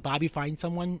 right? Does Bobby find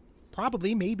someone?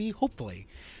 Probably, maybe, hopefully.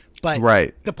 But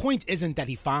right. The point isn't that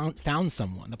he found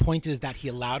someone. The point is that he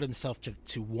allowed himself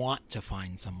to want to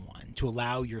find someone, to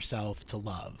allow yourself to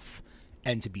love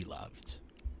and to be loved.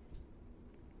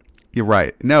 You're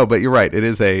right. No, but you're right.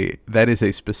 That is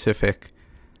a specific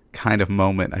kind of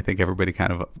moment I think everybody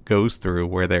kind of goes through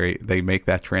where they make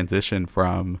that transition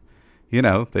from,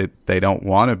 they don't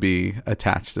want to be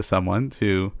attached to someone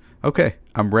to, okay,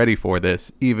 I'm ready for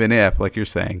this, even if, like you're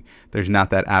saying, there's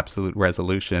not that absolute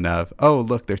resolution of, oh,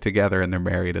 look, they're together and they're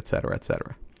married, et cetera, et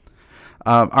cetera.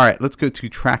 All right, let's go to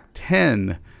track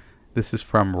 10. This is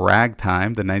from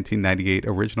Ragtime, the 1998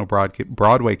 original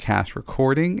Broadway cast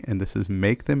recording, and this is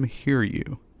Make Them Hear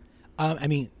You.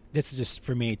 This is just,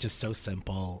 for me, just so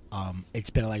simple. It's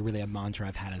been really a mantra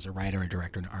I've had as a writer, a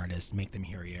director, an artist, make them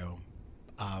hear you.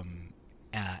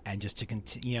 And just to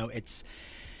continue,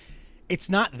 It's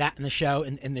not that in the show.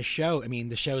 In the show, I mean,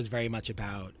 the show is very much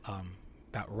about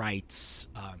rights,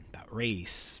 about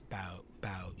race, about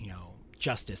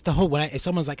justice. The whole if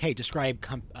someone's like, hey, describe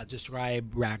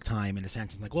Ragtime in a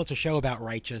sentence, like, well, it's a show about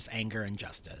righteous anger and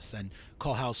justice, and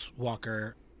Coalhouse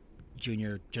Walker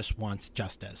Jr. just wants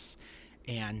justice,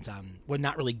 and we're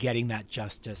not really getting that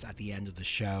justice at the end of the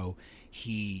show.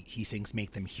 He thinks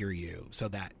make them hear you, so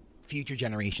that future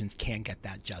generations can get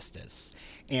that justice.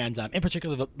 And in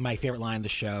particular, my favorite line of the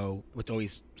show, what's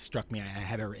always struck me, I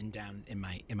have it written down in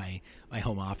my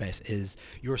home office, is,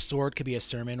 your sword could be a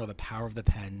sermon, or the power of the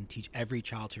pen teach every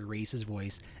child to raise his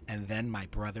voice, and then, my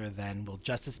brother, then will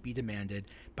justice be demanded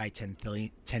by 10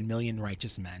 million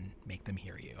righteous men. Make them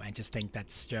hear you. I just think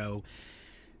that's show.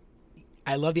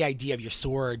 I love the idea of your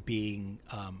sword being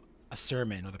a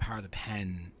sermon, or the power of the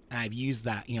pen. And I've used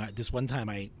that, this one time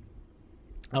I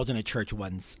was in a church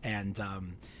once, and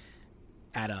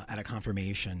at a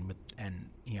confirmation, and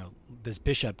this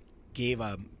bishop gave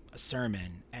a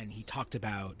sermon, and he talked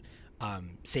about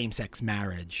same-sex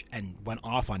marriage, and went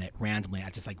off on it randomly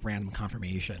at just like random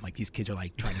confirmation, like these kids are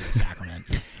like trying to get a sacrament.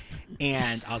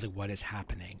 And I was like, what is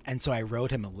happening? And so I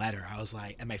wrote him a letter. I was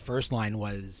like, and my first line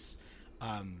was,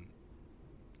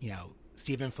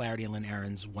 Stephen Flaherty and Lynn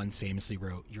Ahrens once famously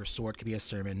wrote, your sword could be a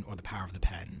sermon, or the power of the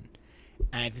pen.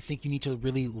 And I think you need to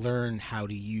really learn how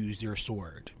to use your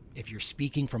sword. If you're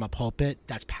speaking from a pulpit,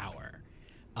 that's power.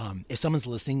 If someone's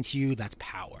listening to you, that's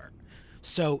power.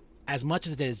 So as much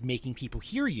as it is making people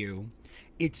hear you,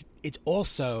 it's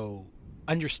also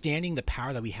understanding the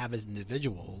power that we have as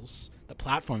individuals, the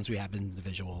platforms we have as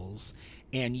individuals,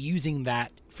 and using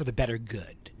that for the better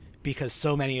good. Because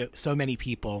so many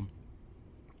people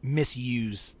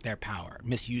misuse their power,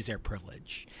 misuse their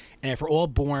privilege. And if we're all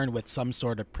born with some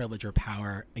sort of privilege or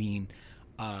power, I mean,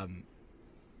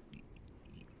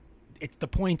 the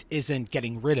point isn't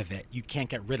getting rid of it. You can't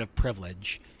get rid of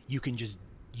privilege. You can just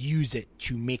use it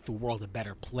to make the world a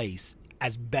better place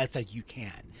as best as you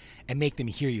can. And make them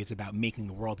hear you is about making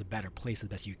the world a better place as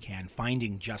best you can,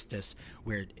 finding justice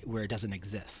where it doesn't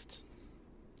exist.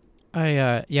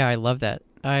 I love that.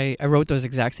 I wrote those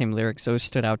exact same lyrics. Those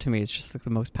stood out to me as just like the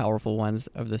most powerful ones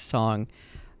of the song.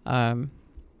 And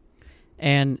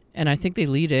I think they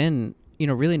lead in,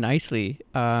 really nicely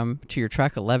to your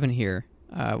track 11 here,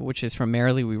 which is from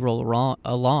Merrily We Roll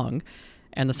Along.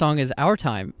 And the song is Our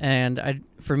Time. And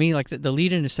for me, like the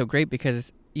lead in is so great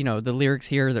because, the lyrics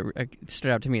here that stood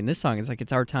out to me in this song is like,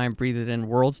 it's our time, breathe it in,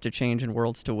 worlds to change and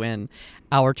worlds to win.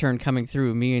 Our turn coming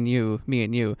through, me and you, me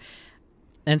and you.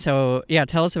 And so, yeah,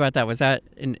 tell us about that. Was that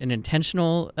an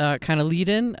intentional kind of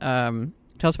lead-in?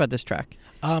 Tell us about this track.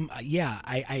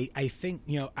 I think,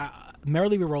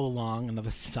 Merrily We Roll Along,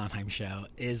 another Sondheim show,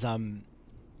 is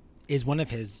one of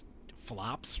his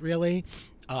flops, really.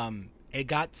 It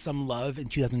got some love in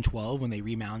 2012 when they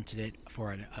remounted it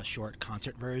for a short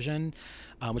concert version,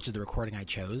 which is the recording I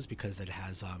chose because it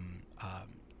has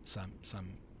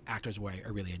some actors who I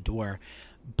really adore.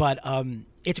 But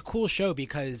it's a cool show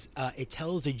because it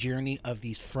tells the journey of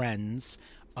these friends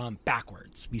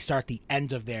backwards. We start the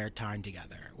end of their time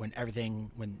together when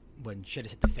shit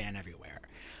hit the fan everywhere.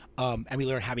 And we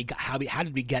learn how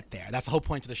did we get there? That's the whole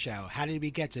point of the show. How did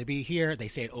we get to be here? They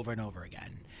say it over and over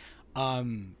again.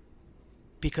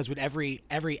 Because with every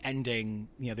ending,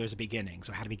 there's a beginning.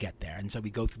 So how do we get there? And so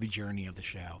we go through the journey of the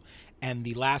show. And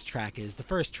the last track is the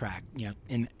first track,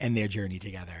 in their journey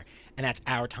together. And that's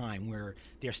Our Time, where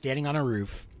they're standing on a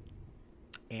roof,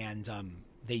 and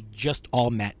they just all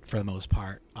met for the most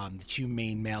part. The two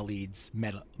main male leads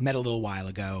met a little while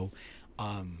ago,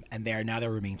 and they're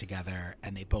rooming together.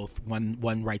 And they both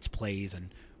one writes plays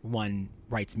and one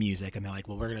writes music, and they're like,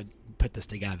 well, we're gonna put this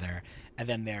together. And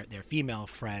then their female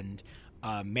friend,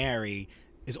 Mary,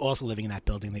 is also living in that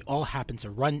building. They all happen to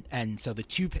run, and so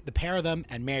the pair of them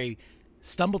and Mary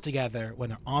stumble together when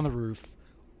they're on the roof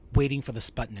waiting for the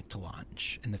Sputnik to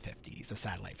launch in the 50s, the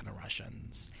satellite for the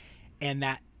Russians. And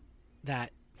that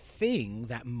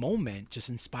moment just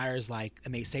inspires, like,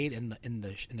 and they say it in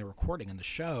the recording, in the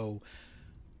show,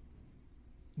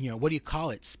 what do you call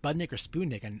it, Sputnik or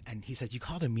Sputnik? And he says, you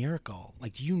call it a miracle.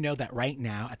 Like, do you know that right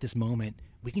now at this moment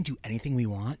we can do anything we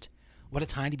want? What a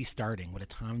time to be starting. What a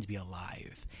time to be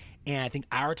alive. And I think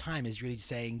Our Time is really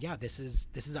saying, yeah, this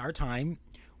is our time.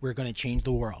 We're going to change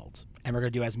the world, and we're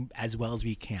going to do as well as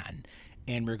we can.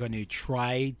 And we're going to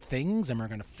try things, and we're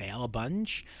going to fail a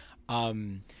bunch.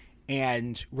 And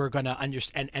we're going to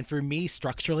understand. And for me,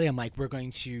 structurally, I'm like, we're going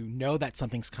to know that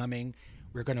something's coming.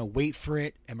 We're going to wait for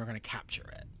it, and we're going to capture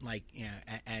it. Like,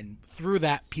 and through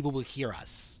that, people will hear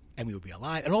us. and we would be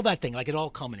alive, and all that thing. Like, it all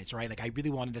culminates, right? Like, I really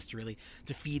wanted this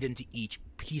to feed into each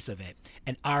piece of it.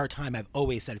 And Our Time, I've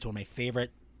always said it's one of my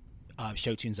favorite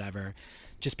show tunes ever,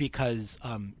 just because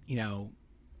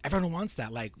everyone wants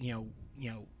that. Like,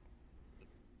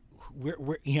 we're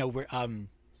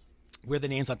the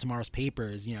names on tomorrow's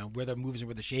papers. We're the movers and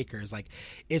we're the shakers. Like,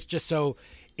 it's just so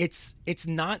it's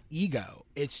not ego.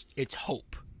 It's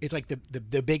hope. It's like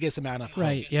the biggest amount of hope.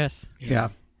 Right. Yes. Yeah.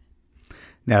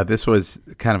 Now, this was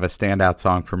kind of a standout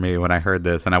song for me when I heard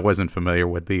this, and I wasn't familiar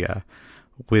with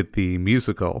the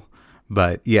musical,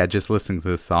 but yeah, just listening to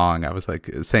this song, I was like,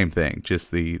 same thing,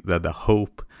 just the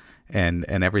hope and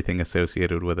everything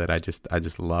associated with it. I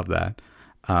just love that.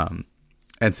 And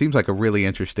it seems like a really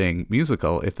interesting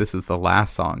musical if this is the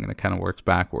last song and it kind of works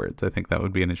backwards. I think that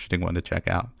would be an interesting one to check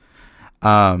out.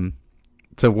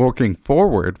 So working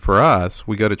forward for us,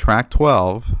 we go to track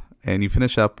 12, and you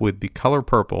finish up with The Color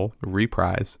Purple, the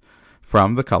reprise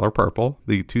from The Color Purple,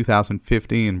 the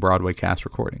 2015 Broadway cast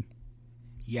recording.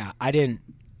 Yeah,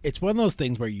 it's one of those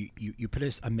things where you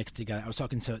put a mix together. I was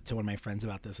talking to one of my friends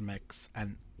about this mix,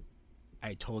 and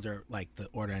I told her like the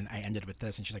order, and I ended with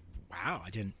this, and she's like, wow, I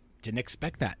didn't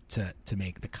expect that to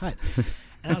make the cut. And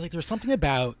I was like, there's something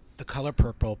about The Color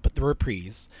Purple, but the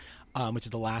reprise, which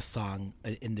is the last song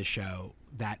in the show,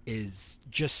 that is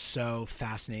just so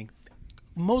fascinating,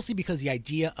 mostly because the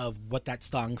idea of what that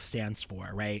song stands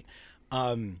for, right?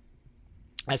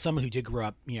 As someone who did grow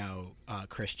up,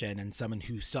 Christian, and someone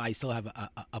who I still have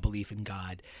a belief in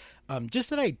God, just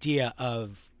that idea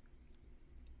of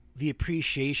the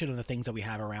appreciation of the things that we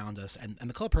have around us. And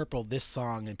The Color Purple, this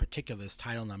song in particular, this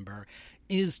title number,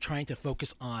 is trying to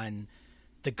focus on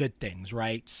the good things,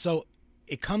 right? So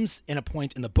it comes in a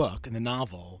point in the book, in the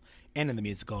novel, and in the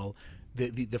musical.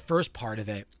 The first part of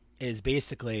it is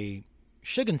basically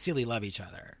Suge and Celie love each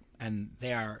other, and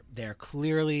they're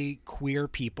clearly queer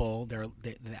people.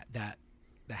 That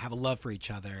have a love for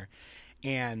each other,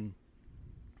 and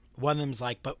one of them's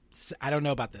like, but I don't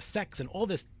know about the sex and all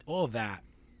of that.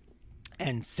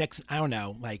 And sex, I don't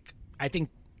know. Like, I think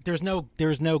there's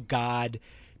no God,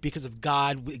 because if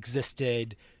God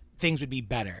existed, things would be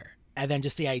better. And then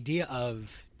just the idea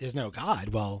of there's no God.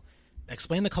 Well,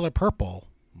 explain The Color Purple.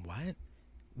 What?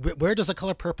 Where does The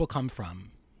Color Purple come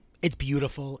from? It's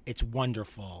beautiful. It's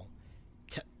wonderful.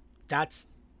 That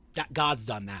God's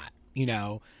done that,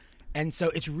 And so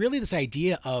it's really this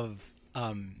idea of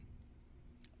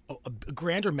a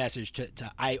grander message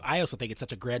to I also think it's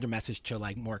such a grander message to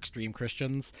like more extreme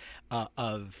Christians,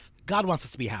 of God wants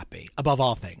us to be happy above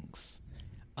all things.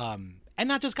 And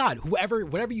not just God,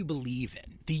 whatever you believe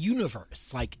in, the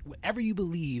universe, like whatever you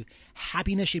believe,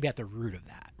 happiness should be at the root of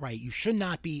that, right? You should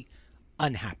not be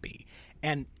unhappy,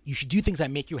 and you should do things that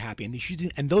make you happy,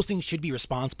 and those things should be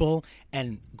responsible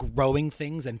and growing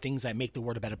things, and things that make the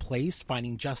world a better place,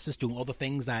 finding justice, doing all the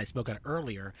things that I spoke about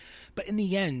earlier. But in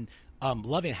the end,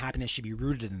 love and happiness should be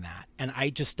rooted in that. And I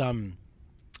just and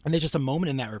there's just a moment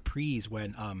in that reprise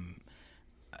when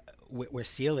where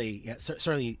Celie,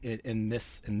 certainly in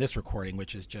this recording,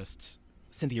 which is just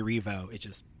Cynthia Erivo, it's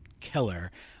just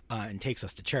killer, and takes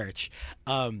us to church.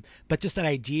 But just that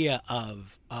idea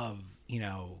of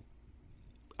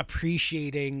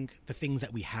appreciating the things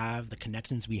that we have, the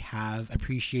connections we have,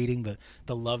 appreciating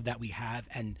the love that we have,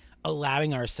 and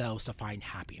allowing ourselves to find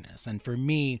happiness. And for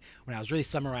me, when I was really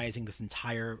summarizing this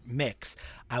entire mix,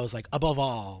 I was like, above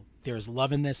all, there's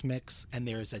love in this mix, and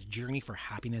there's a journey for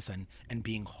happiness and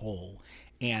being whole.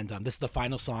 And this is the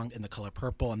final song in The Color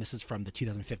Purple, and this is from the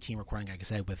 2015 recording, like I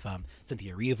said, with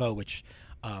Cynthia Erivo, which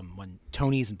won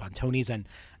Tonys and Bontonys, and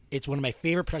it's one of my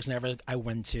favorite productions ever. I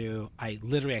went to. I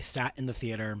sat in the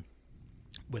theater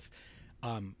with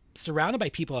surrounded by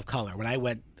people of color. When I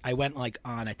went like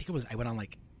on, I went on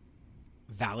like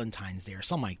Valentine's Day or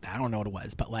something like that. I don't know what it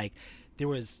was, but like there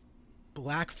was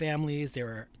black families.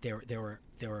 There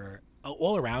were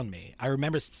all around me. I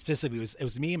remember specifically it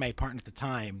was me and my partner at the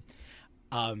time,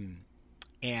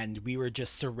 and we were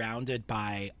just surrounded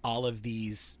by all of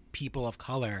these people of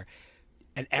color,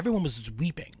 and everyone was just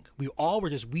weeping. We all were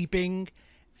just weeping,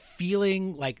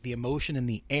 feeling like the emotion in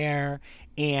the air.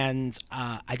 And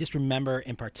I just remember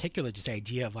in particular just the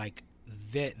idea of like,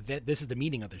 this is the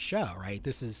meaning of the show, right?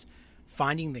 This is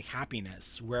finding the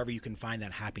happiness wherever you can find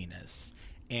that happiness.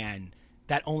 And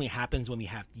that only happens when we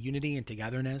have unity and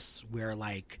togetherness, where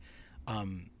like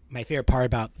my favorite part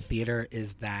about theater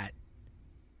is that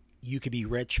you could be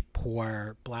rich,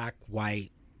 poor, black,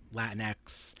 white,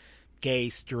 Latinx, gay,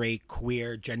 straight,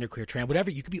 queer, genderqueer, trans,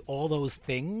 whatever. You could be all those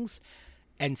things,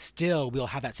 and still we'll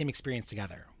have that same experience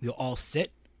together. We'll all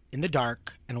sit in the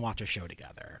dark and watch a show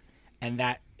together. And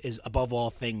that is above all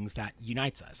things that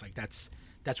unites us. Like that's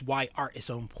that's why art is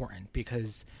so important,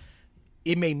 because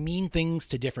it may mean things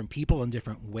to different people in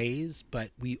different ways,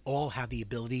 but we all have the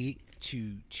ability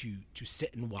to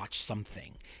sit and watch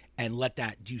something and let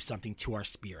that do something to our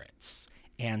spirits.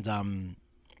 And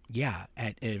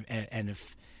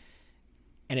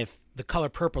and if the color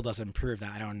purple doesn't prove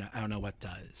that, I don't know what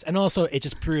does. And also, it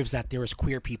just proves that there was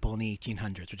queer people in the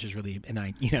 1800s, which is really,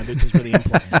 which is really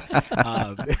important.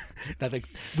 That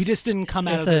we just didn't come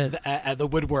out of the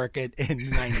woodwork in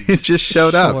the 90s. It just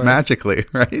showed up magically,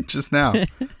 right? Just now.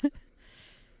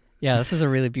 Yeah, this is a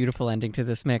really beautiful ending to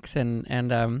this mix,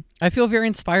 and I feel very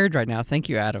inspired right now. Thank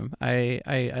you, Adam.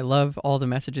 I love all the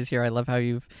messages here. I love how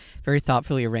you've very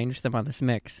thoughtfully arranged them on this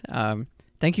mix.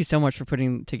 Thank you so much for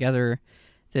putting together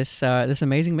this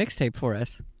amazing mixtape for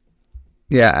us.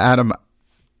 Yeah, Adam,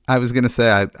 I was going to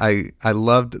say I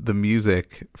loved the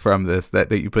music from this that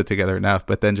you put together enough,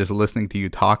 but then just listening to you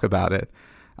talk about it,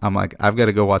 I'm like, I've got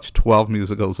to go watch 12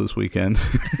 musicals this weekend.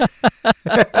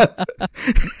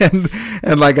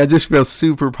 and like, I just feel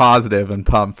super positive and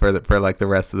pumped for like the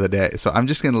rest of the day. So I'm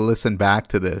just going to listen back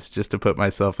to this just to put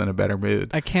myself in a better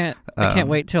mood. I can't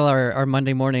wait till our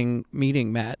Monday morning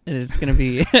meeting, Matt. It's going to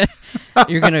be,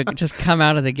 you're going to just come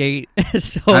out of the gate.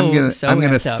 I'm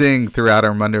going to sing throughout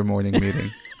our Monday morning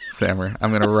meeting. Sammer, I'm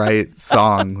going to write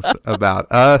songs about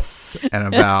us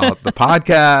and about the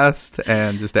podcast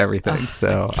and just everything.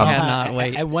 So I cannot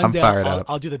wait. And one day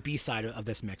I'll do the B-side of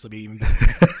this mix. It'll be even better.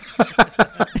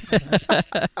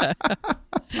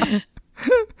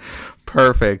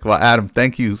 Perfect. Well, Adam,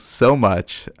 thank you so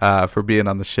much for being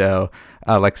on the show.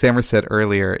 Like Sammer said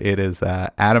earlier, it is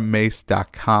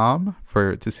adammace.com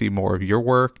to see more of your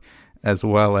work, as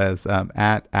well as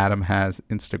at Adam Has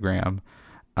Instagram.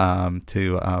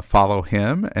 To follow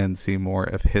him and see more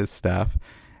of his stuff.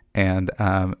 And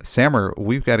Sammer,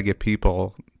 we've got to get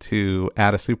people to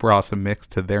add a super awesome mix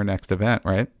to their next event,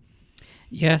 right?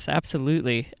 Yes,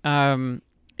 absolutely.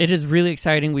 It is really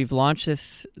exciting. We've launched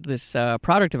this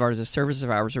product of ours, this service of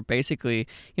ours, where basically,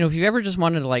 if you've ever just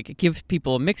wanted to like give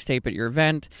people a mixtape at your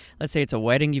event, let's say it's a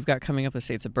wedding you've got coming up, let's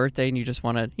say it's a birthday, and you just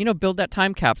want to, build that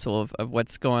time capsule of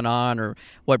what's going on or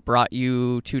what brought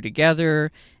you two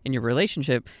together in your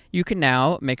relationship, you can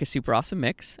now make a super awesome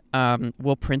mix.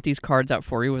 We'll print these cards out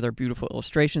for you with our beautiful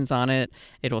illustrations on it.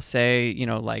 It'll say,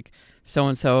 like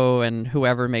so-and-so and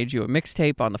whoever made you a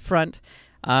mixtape on the front.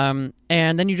 And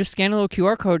then you just scan a little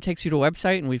QR code, takes you to a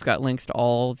website, and we've got links to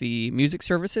all the music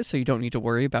services, so you don't need to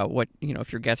worry about what,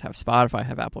 if your guests have Spotify,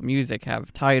 have Apple Music,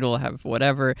 have Tidal, have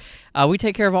whatever. We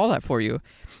take care of all that for you.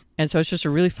 And so it's just a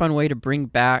really fun way to bring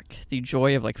back the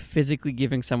joy of like physically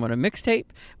giving someone a mixtape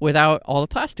without all the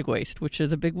plastic waste, which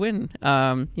is a big win.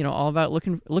 All about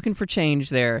looking for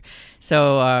change there.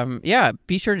 So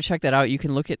be sure to check that out. You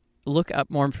can look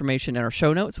up more information in our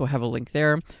show notes. We'll have a link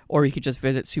there, or you could just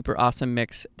visit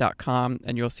superawesomemix.com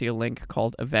and you'll see a link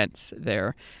called events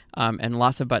there, and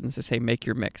lots of buttons to say make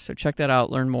your mix. So check that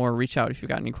out, learn more, reach out if you've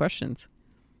got any questions.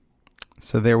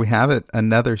 So there we have it,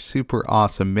 another super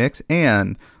awesome mix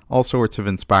and all sorts of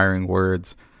inspiring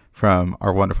words from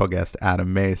our wonderful guest,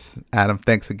 Adam Mace. Adam,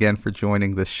 thanks again for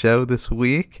joining the show this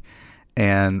week.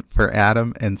 And for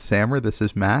Adam and Sammer, this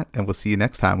is Matt, and we'll see you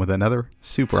next time with another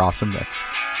super awesome mix.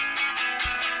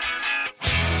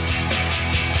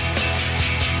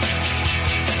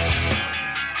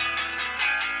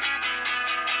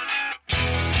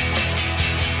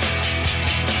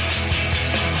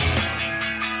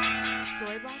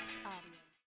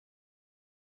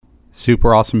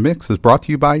 Super Awesome Mix is brought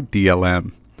to you by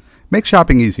DLM. Make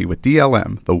shopping easy with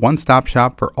DLM, the one-stop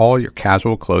shop for all your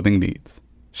casual clothing needs.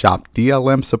 Shop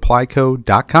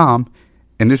DLMsupplyco.com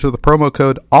and enter the promo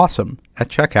code AWESOME at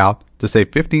checkout to save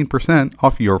 15%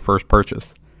 off your first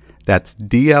purchase. That's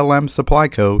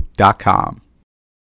DLMsupplyco.com.